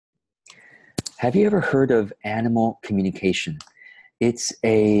Have you ever heard of animal communication? It's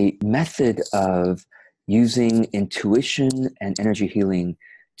a method of using intuition and energy healing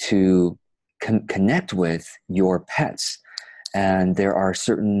to connect with your pets. And there are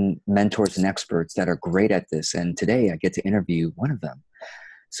certain mentors and experts that are great at this. And today I get to interview one of them.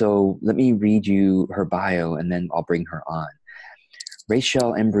 So let me read you her bio and then I'll bring her on.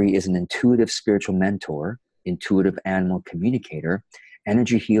 Raechelle Embrey is an intuitive spiritual mentor, intuitive animal communicator,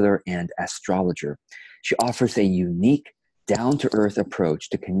 energy healer, and astrologer. She offers a unique, down-to-earth approach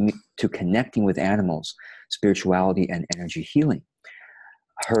to connecting with animals, spirituality, and energy healing.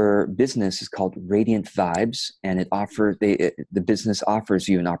 Her business is called Radiant Vibes, and the business offers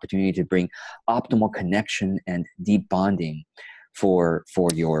you an opportunity to bring optimal connection and deep bonding for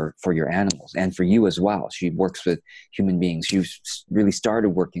your animals and for you as well. She works with human beings. She really started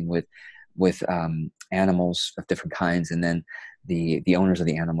working with animals of different kinds, and then the owners of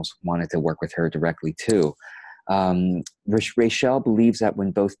the animals wanted to work with her directly too. Raechelle believes that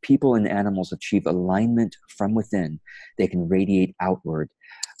when both people and animals achieve alignment from within, they can radiate outward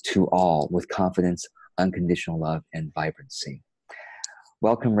to all with confidence, unconditional love, and vibrancy.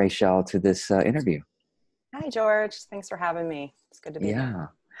 Welcome, Raechelle, to this interview. Hi, George. Thanks for having me. It's good to be here.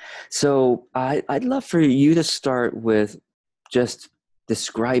 So I'd love for you to start with just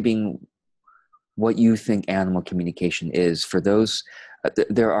describing what you think animal communication is. For those,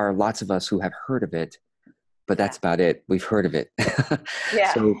 there are lots of us who have heard of it, but that's about it. We've heard of it.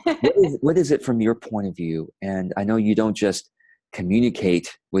 Yeah. So what is it from your point of view? And I know you don't just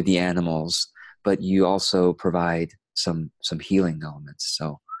communicate with the animals, but you also provide some healing elements.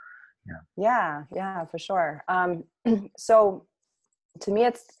 So Yeah, for sure. So to me,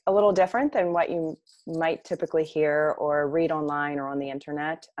 it's a little different than what you might typically hear or read online or on the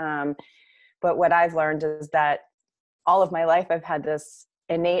internet. But what I've learned is that all of my life, I've had this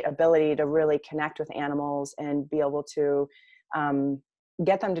innate ability to really connect with animals and be able to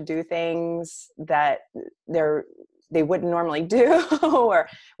get them to do things that they wouldn't normally do, or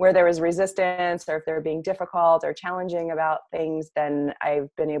where there was resistance, or if they're being difficult or challenging about things, then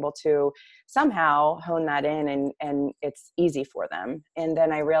I've been able to somehow hone that in and it's easy for them. And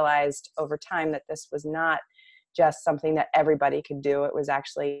then I realized over time that this was not just something that everybody could do. It was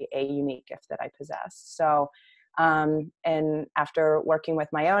actually a unique gift that I possess. So, and after working with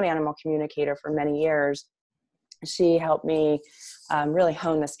my own animal communicator for many years, she helped me really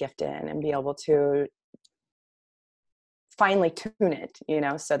hone this gift in and be able to finally tune it,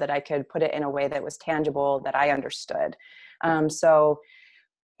 so that I could put it in a way that was tangible, that I understood. So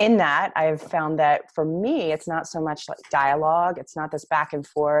in that, I've found that for me, it's not so much like dialogue. It's not this back and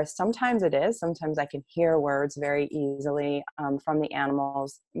forth. Sometimes it is. Sometimes I can hear words very easily from the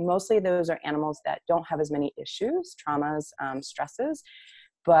animals. Mostly those are animals that don't have as many issues, traumas, stresses.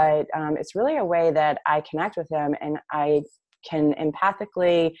 But it's really a way that I connect with them, and I can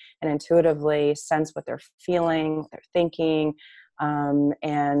empathically and intuitively sense what they're feeling, what they're thinking,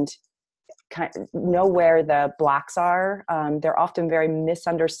 and kind of know where the blocks are. They're often very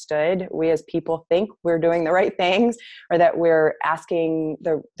misunderstood. We as people think we're doing the right things, or that we're asking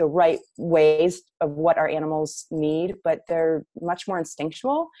the right ways of what our animals need, but they're much more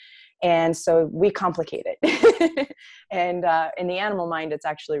instinctual. And so we complicate it. And in the animal mind, it's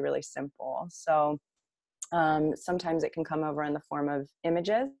actually really simple. So sometimes it can come over in the form of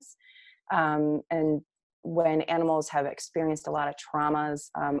images. And when animals have experienced a lot of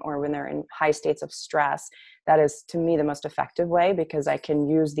traumas, or when they're in high states of stress, that is, to me, the most effective way, because I can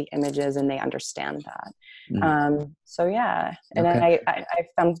use the images and they understand that. So yeah. And okay. I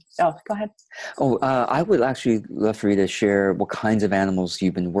found, go ahead. I would actually love for you to share what kinds of animals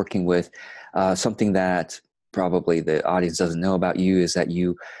you've been working with. Something that probably the audience doesn't know about you is that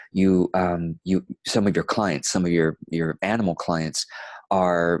you some of your clients, some of your animal clients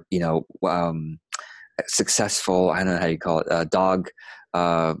are successful. I don't know how you call it. Dog.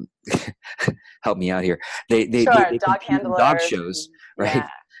 Help me out here. They dog compete in handlers, dog shows, right?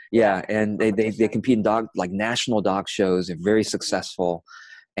 Yeah. And they compete in national dog shows. They're very successful.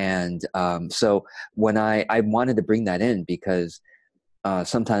 And so when I wanted to bring that in, because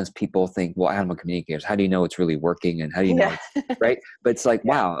sometimes people think, well, animal communicators, how do you know it's really working, and how do you know it's right? But it's like,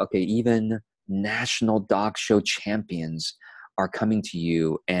 wow, okay, even national dog show champions are coming to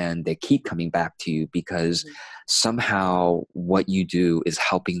you, and they keep coming back to you because somehow what you do is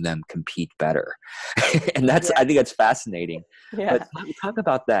helping them compete better. And I think that's fascinating. But talk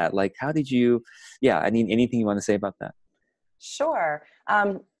about that. Like, how did you, anything you want to say about that? Sure.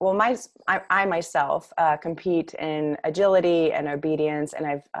 Well, I myself compete in agility and obedience, and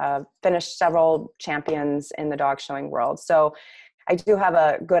I've finished several champions in the dog showing world. So I do have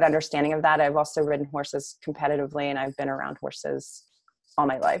a good understanding of that. I've also ridden horses competitively, and I've been around horses all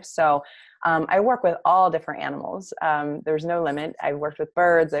my life. So I work with all different animals. There's no limit. I've worked with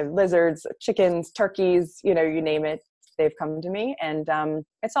birds, I've lizards, chickens, turkeys, you know, you name it, they've come to me, and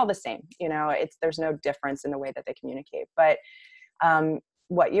it's all the same. You know, there's no difference in the way that they communicate. But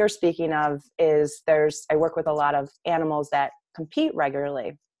what you're speaking of is I work with a lot of animals that compete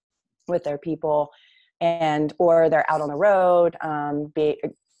regularly with their people, or they're out on the road,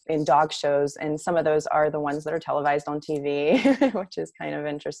 in dog shows. And some of those are the ones that are televised on TV, which is kind of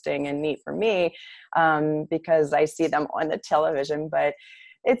interesting and neat for me, because I see them on the television. But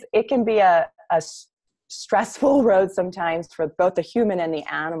it can be a stressful road sometimes for both the human and the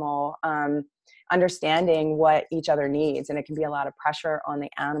animal, understanding what each other needs. And it can be a lot of pressure on the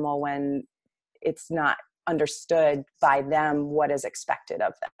animal when it's not understood by them what is expected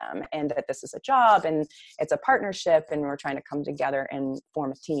of them, and that this is a job and it's a partnership and we're trying to come together and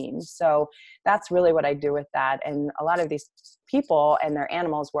form a team. So that's really what I do with that. And a lot of these people and their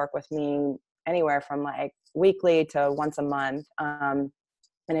animals work with me anywhere from like weekly to once a month. And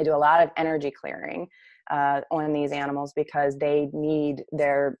I do a lot of energy clearing on these animals, because they need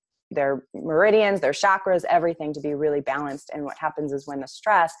their meridians, their chakras, everything to be really balanced. And what happens is when the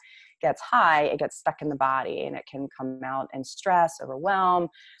stress gets high, it gets stuck in the body, and it can come out in stress, overwhelm,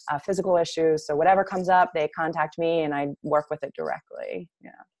 physical issues. So whatever comes up, they contact me and I work with it directly. Yeah.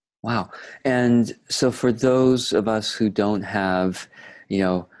 Wow. And so for those of us who don't have, you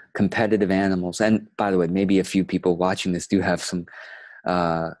know, competitive animals, and by the way, maybe a few people watching this do have some,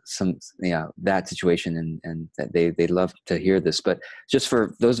 that situation, and that they love to hear this, but just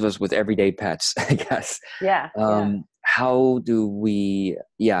for those of us with everyday pets, I guess. Yeah. How do we,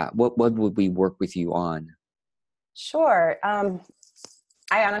 what would we work with you on? Sure. I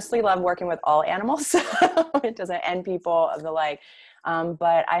honestly love working with all animals. It doesn't end people of the like.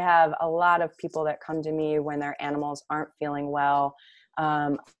 But I have a lot of people that come to me when their animals aren't feeling well.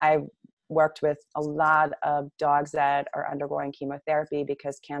 I've worked with a lot of dogs that are undergoing chemotherapy,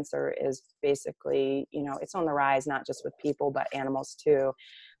 because cancer is basically, you know, it's on the rise, not just with people, but animals too.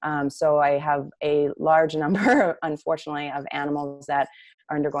 So I have a large number, unfortunately, of animals that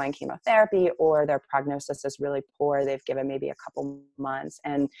are undergoing chemotherapy, or their prognosis is really poor. They've given maybe a couple months,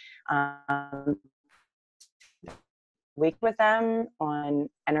 and week with them on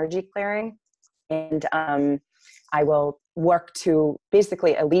energy clearing. And I will work to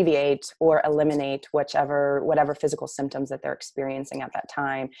basically alleviate or eliminate whatever physical symptoms that they're experiencing at that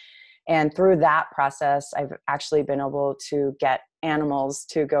time. And through that process, I've actually been able to get animals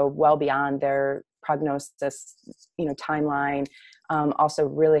to go well beyond their prognosis, timeline. Also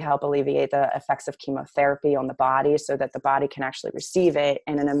really help alleviate the effects of chemotherapy on the body, so that the body can actually receive it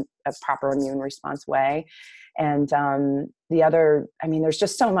in a proper immune response way. And the other, there's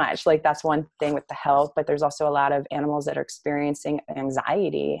just so much, like that's one thing with the health, but there's also a lot of animals that are experiencing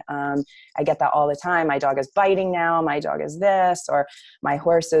anxiety. I get that all the time. My dog is biting now. My dog is this, or my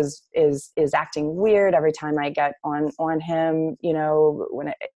horse is acting weird every time I get on him,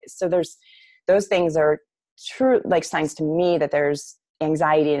 so there's, those things are true, like signs to me that there's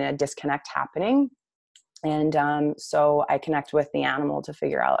anxiety and a disconnect happening. And so I connect with the animal to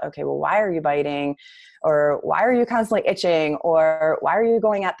figure out, okay, well, why are you biting? Or why are you constantly itching? Or why are you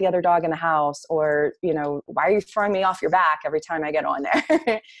going at the other dog in the house? Or, why are you throwing me off your back every time I get on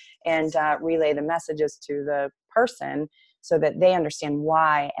there? And relay the messages to the person so that they understand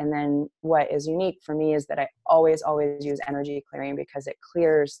why. And then what is unique for me is that I always use energy clearing, because it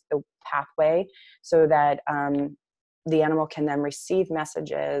clears the pathway so that the animal can then receive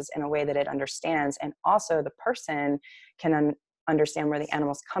messages in a way that it understands. And also the person can understand where the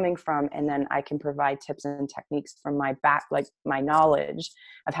animal's coming from. And then I can provide tips and techniques from my back, like my knowledge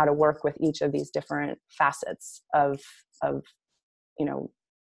of how to work with each of these different facets of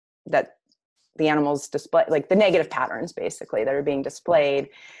that the animals display, like the negative patterns basically that are being displayed,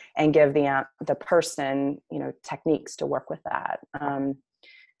 and give the person, techniques to work with that.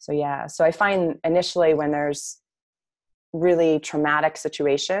 So I find initially when there's really traumatic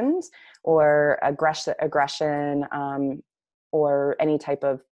situations or aggression, or any type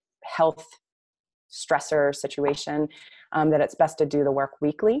of health stressor situation, that it's best to do the work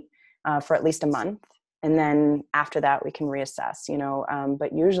weekly for at least a month. And then after that, we can reassess,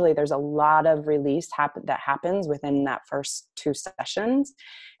 but usually there's a lot of release that happens within that first 2 sessions.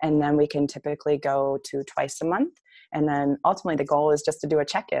 And then we can typically go to twice a month. And then ultimately the goal is just to do a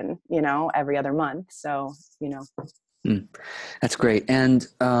check-in, every other month. So, That's great. And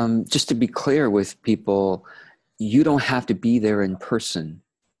just to be clear with people, you don't have to be there in person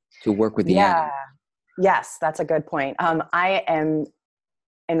to work with the animal. Yes, that's a good point. I am,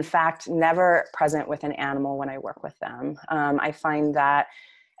 in fact, never present with an animal when I work with them. I find that,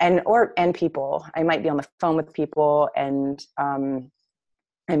 and people, I might be on the phone with people, and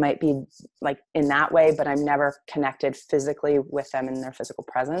I might be like in that way, but I'm never connected physically with them in their physical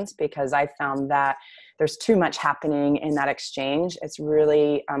presence, because I found that there's too much happening in that exchange. It's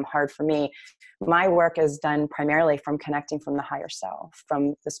really hard for me. My work is done primarily from connecting from the higher self,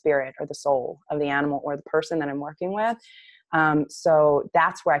 from the spirit or the soul of the animal or the person that I'm working with. So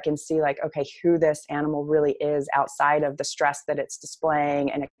that's where I can see, like, okay, who this animal really is outside of the stress that it's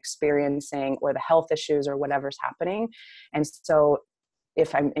displaying and experiencing, or the health issues or whatever's happening. And so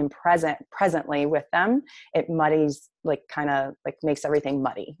if I'm presently with them, it muddies, like, kind of like makes everything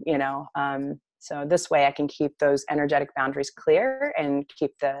muddy, you know? So this way I can keep those energetic boundaries clear and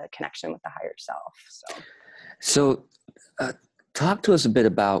keep the connection with the higher self. So talk to us a bit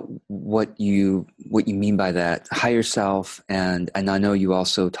about what you mean by that higher self. And I know you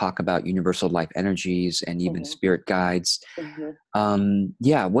also talk about universal life energies and even spirit guides.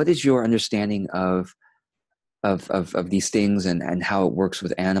 Yeah. What is your understanding of these things and how it works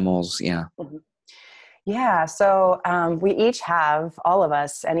with animals? Yeah. Yeah. So we each have, all of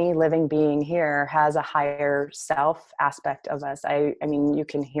us, any living being here has a higher self aspect of us. I mean, you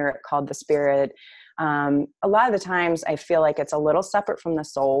can hear it called the spirit. A lot of the times I feel like it's a little separate from the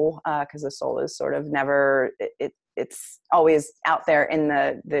soul, because the soul is sort of never, it's always out there in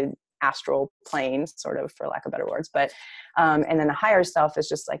the astral plane, sort of, for lack of better words. But, and then the higher self is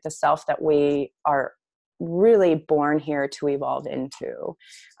just like the self that we are really born here to evolve into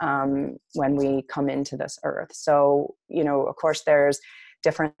when we come into this earth. So, you know, of course, there's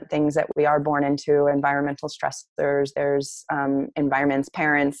different things that we are born into, environmental stressors, there's environments,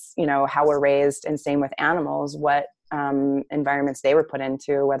 parents, you know, how we're raised, and same with animals, what environments they were put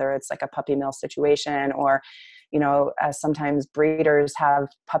into, whether it's like a puppy mill situation, or, you know, sometimes breeders have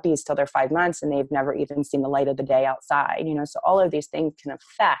puppies till they're 5 months and they've never even seen the light of the day outside, you know, so all of these things can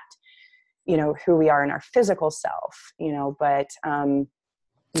affect, you know, who we are in our physical self, you know, but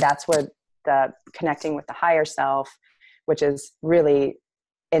that's where the connecting with the higher self, which is really,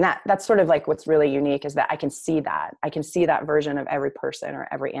 and that's sort of like what's really unique, is that I can see that version of every person or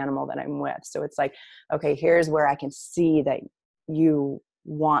every animal that I'm with. So it's like, okay, here's where I can see that you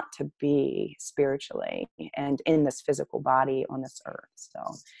want to be spiritually and in this physical body on this earth. So,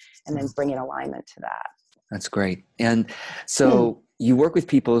 and then bring in alignment to that. That's great. And so you work with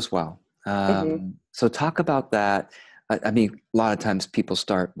people as well. Mm-hmm. So talk about that. I mean, a lot of times people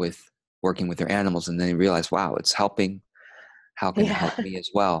start with working with their animals and then they realize, wow, it's helping. How can it help me as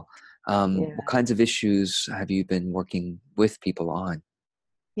well? Yeah. What kinds of issues have you been working with people on?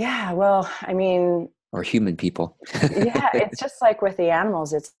 Yeah. Well, I mean, Or human people? yeah, it's just like with the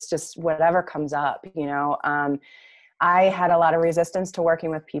animals, it's just whatever comes up, you know. I had a lot of resistance to working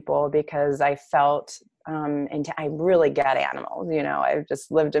with people because I felt, and I really get animals, you know, I've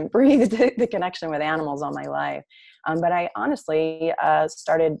just lived and breathed the connection with animals all my life. But I honestly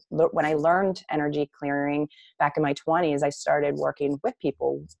started, when I learned energy clearing back in my 20s, I started working with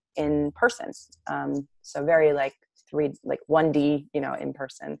people in person. So very like 1D, you know, in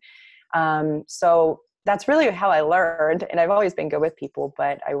person. So that's really how I learned. And I've always been good with people,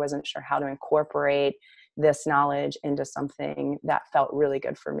 but I wasn't sure how to incorporate this knowledge into something that felt really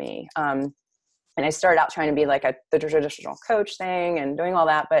good for me. And I started out trying to be like the traditional coach thing and doing all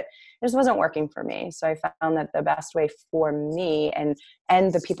that, but it just wasn't working for me. So I found that the best way for me and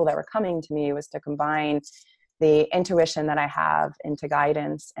the people that were coming to me was to combine the intuition that I have into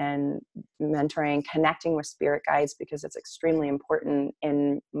guidance and mentoring, connecting with spirit guides, because it's extremely important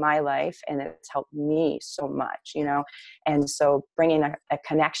in my life and it's helped me so much, you know? And so bringing a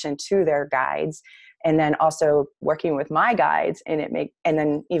connection to their guides, and then also working with my guides, and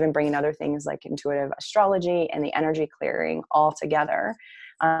then even bringing other things like intuitive astrology and the energy clearing all together.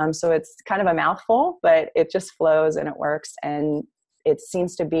 So it's kind of a mouthful, but it just flows and it works. And it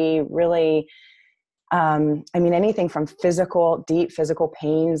seems to be really, I mean, anything from deep physical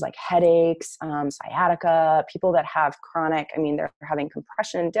pains like headaches, sciatica, people that have chronic, I mean, they're having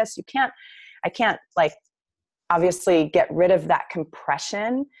compression discs. I can't like obviously get rid of that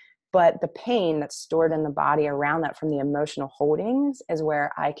compression, but the pain that's stored in the body around that from the emotional holdings is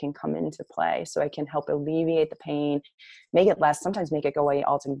where I can come into play. So I can help alleviate the pain, make it less, sometimes make it go away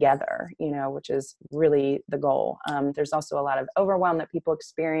altogether, you know, which is really the goal. There's also a lot of overwhelm that people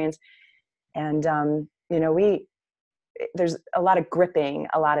experience. And, you know, there's a lot of gripping,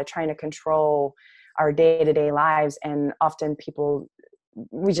 a lot of trying to control our day-to-day lives. And often people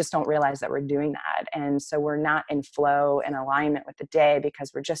we just don't realize that we're doing that. And so we're not in flow and alignment with the day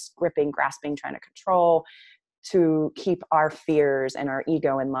because we're just gripping, grasping, trying to control to keep our fears and our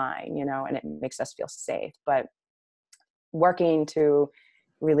ego in line, and it makes us feel safe. But working to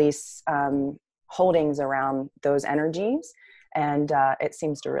release holdings around those energies, and it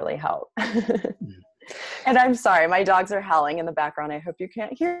seems to really help. And I'm sorry, my dogs are howling in the background. I hope you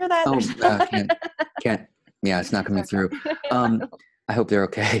can't hear that. Oh, can't. Yeah, it's not coming through. I hope they're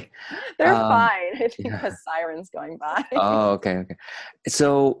okay. They're fine. I think the siren's going by. Oh, okay.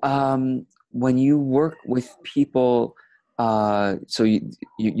 So when you work with people, so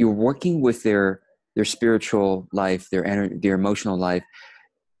you're working with their spiritual life, their emotional life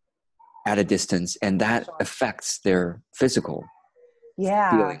at a distance, and that affects their physical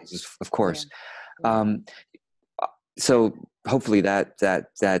feelings, of course. Yeah. So hopefully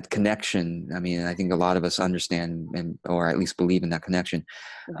that connection, I mean, I think a lot of us understand or at least believe in that connection.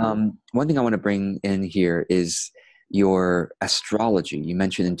 Mm-hmm. One thing I want to bring in here is your astrology. You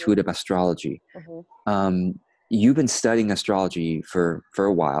mentioned intuitive astrology. Mm-hmm. You've been studying astrology for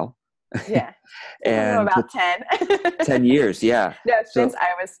a while. Yeah. And about 10. 10 years, yeah. No, since I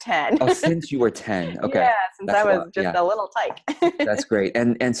was 10. Oh, since you were 10. Okay. Yeah, since I was just a little tyke. That's great.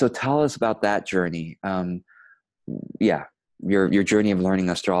 And so tell us about that journey. Your journey of learning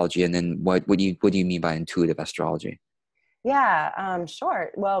astrology, and then what do you mean by intuitive astrology? Yeah,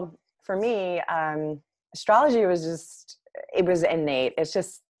 sure. Well, for me, astrology was it was innate. It's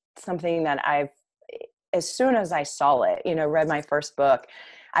just something that as soon as I saw it, read my first book,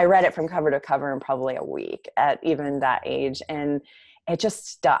 I read it from cover to cover in probably a week at even that age. And it just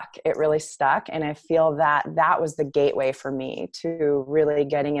stuck. It really stuck. And I feel that was the gateway for me to really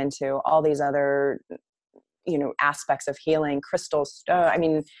getting into all these other aspects of healing, crystals,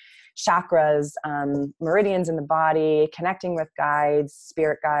 stone, chakras, meridians in the body, connecting with guides,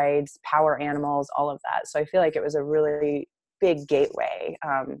 spirit guides, power animals, all of that. So I feel like it was a really big gateway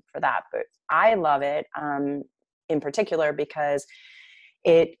for that. But I love it in particular because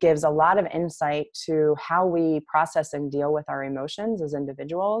it gives a lot of insight to how we process and deal with our emotions as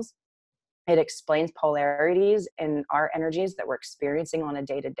individuals. It explains polarities in our energies that we're experiencing on a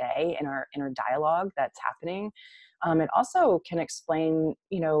day-to-day in our inner dialogue that's happening. It also can explain,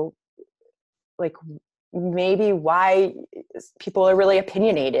 like maybe why people are really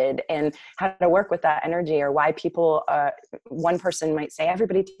opinionated and how to work with that energy, or why people, one person might say,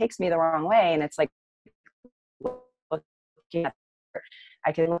 everybody takes me the wrong way. And it's like,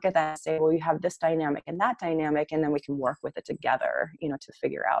 I can look at that and say, well, you have this dynamic and that dynamic, and then we can work with it together, to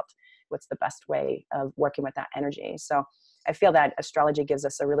figure out what's the best way of working with that energy. So I feel that astrology gives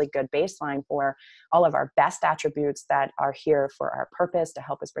us a really good baseline for all of our best attributes that are here for our purpose, to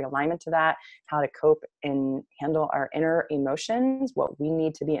help us bring alignment to that, how to cope and handle our inner emotions, what we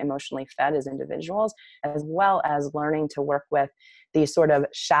need to be emotionally fed as individuals, as well as learning to work with the sort of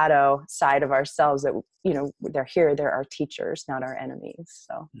shadow side of ourselves that, they're here, they're our teachers, not our enemies.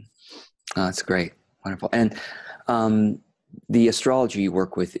 So. Oh, that's great. Wonderful. And, the astrology you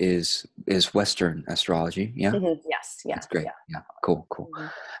work with is Western astrology. Yeah. Mm-hmm. Yes. Yeah. That's great. Yeah. Cool. Mm-hmm.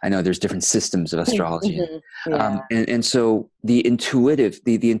 I know there's different systems of astrology. Mm-hmm. Yeah. And so the intuitive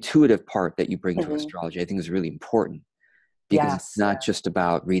part that you bring to astrology, I think is really important, because it's not just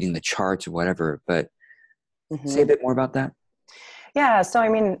about reading the charts or whatever, but say a bit more about that. Yeah. So,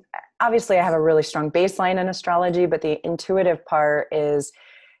 obviously I have a really strong baseline in astrology, but the intuitive part is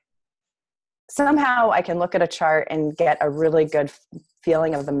somehow I can look at a chart and get a really good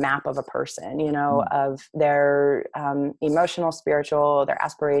feeling of the map of a person, of their emotional, spiritual, their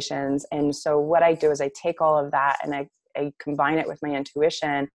aspirations. And so what I do is I take all of that and I combine it with my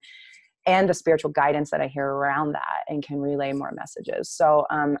intuition and the spiritual guidance that I hear around that, and can relay more messages. So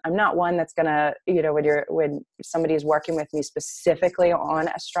I'm not one that's going to, when somebody's working with me specifically on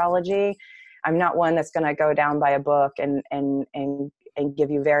astrology, I'm not one that's going to go down by a book and give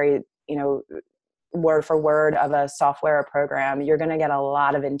you very, word for word of a software or program. You're going to get a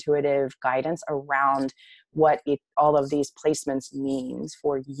lot of intuitive guidance around what all of these placements means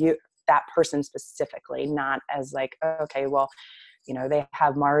for you, that person specifically, not as like, okay, well, they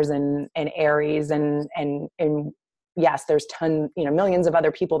have Mars and Aries and yes, there's millions of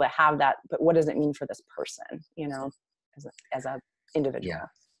other people that have that, but what does it mean for this person, as a individual? Yeah,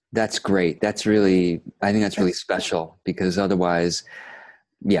 that's great. I think that's really special, because otherwise,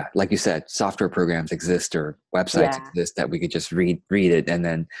 yeah, like you said, software programs exist or websites exist that we could just read it, and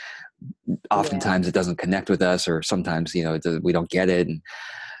then oftentimes it doesn't connect with us, or sometimes we don't get it. And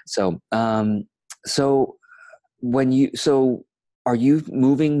so are you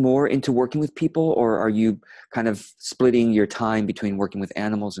moving more into working with people, or are you kind of splitting your time between working with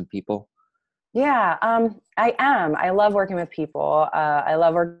animals and people? Yeah, I am. I love working with people. I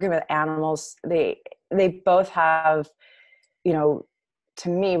love working with animals. They both have, you know, to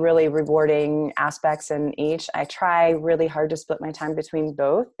me, really rewarding aspects in each. I try really hard to split my time between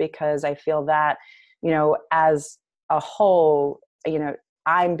both because I feel that, as a whole,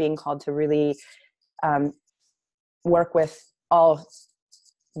 I'm being called to really um, work with all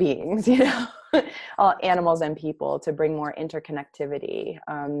beings, all animals and people, to bring more interconnectivity,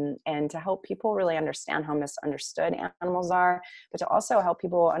 and to help people really understand how misunderstood animals are, but to also help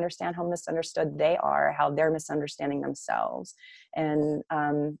people understand how misunderstood they are, how they're misunderstanding themselves, and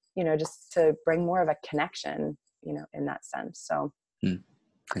just to bring more of a connection, in that sense. So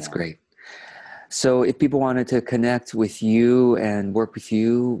That's yeah. great. So if people wanted to connect with you and work with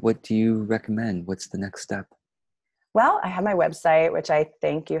you, what do you recommend? What's the next step? Well, I have my website, which I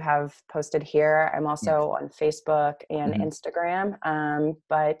think you have posted here. I'm Yes. also on Facebook and Mm-hmm. Instagram.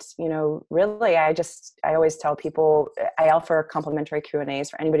 But really, I always tell people, I offer complimentary Q&As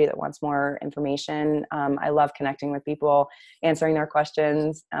for anybody that wants more information. I love connecting with people, answering their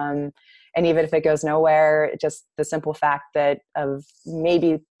questions. And even if it goes nowhere, just the simple fact that of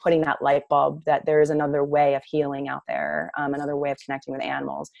maybe putting that light bulb that there is another way of healing out there, another way of connecting with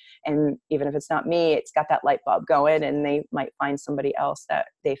animals. And even if it's not me, it's got that light bulb going, and they might find somebody else that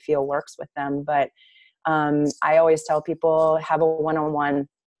they feel works with them. But I always tell people, have a one-on-one,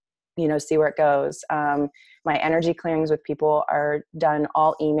 see where it goes. My energy clearings with people are done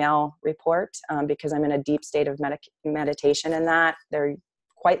all email report, because I'm in a deep state of meditation in that. They're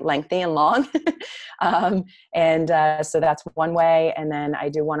quite lengthy and long. So that's one way. And then I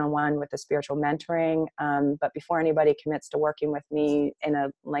do one-on-one with the spiritual mentoring. But before anybody commits to working with me in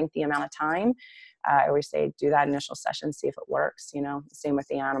a lengthy amount of time, I always say, do that initial session, see if it works, same with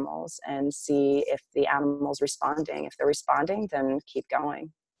the animals, and see if the animal's responding. If they're responding, then keep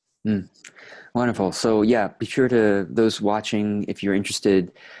going. Wonderful. So yeah, be sure to, those watching, if you're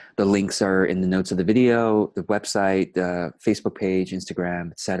interested, the links are in the notes of the video, the website, the Facebook page,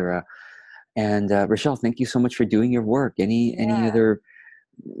 Instagram, etc. And Raechelle, thank you so much for doing your work. Any Yeah. other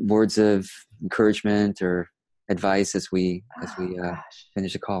words of encouragement or advice as we Oh, gosh.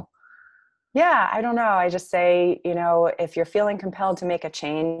 finish the call? Yeah, I don't know. I just say, if you're feeling compelled to make a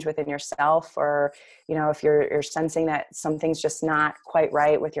change within yourself, or, if you're sensing that something's just not quite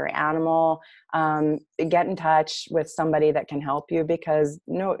right with your animal, get in touch with somebody that can help you, because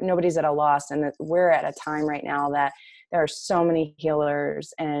nobody's at a loss. And we're at a time right now that there are so many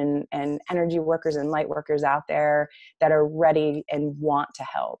healers and energy workers and light workers out there that are ready and want to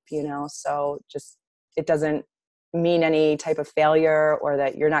help, so just, it doesn't mean any type of failure or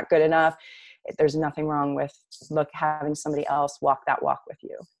that you're not good enough. There's nothing wrong with having somebody else walk that walk with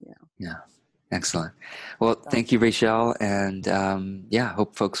you. Yeah. Excellent. Well, thank you, Raechelle. And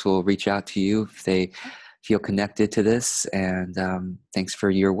hope folks will reach out to you if they feel connected to this. And thanks for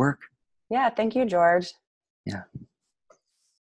your work. Yeah. Thank you, George. Yeah.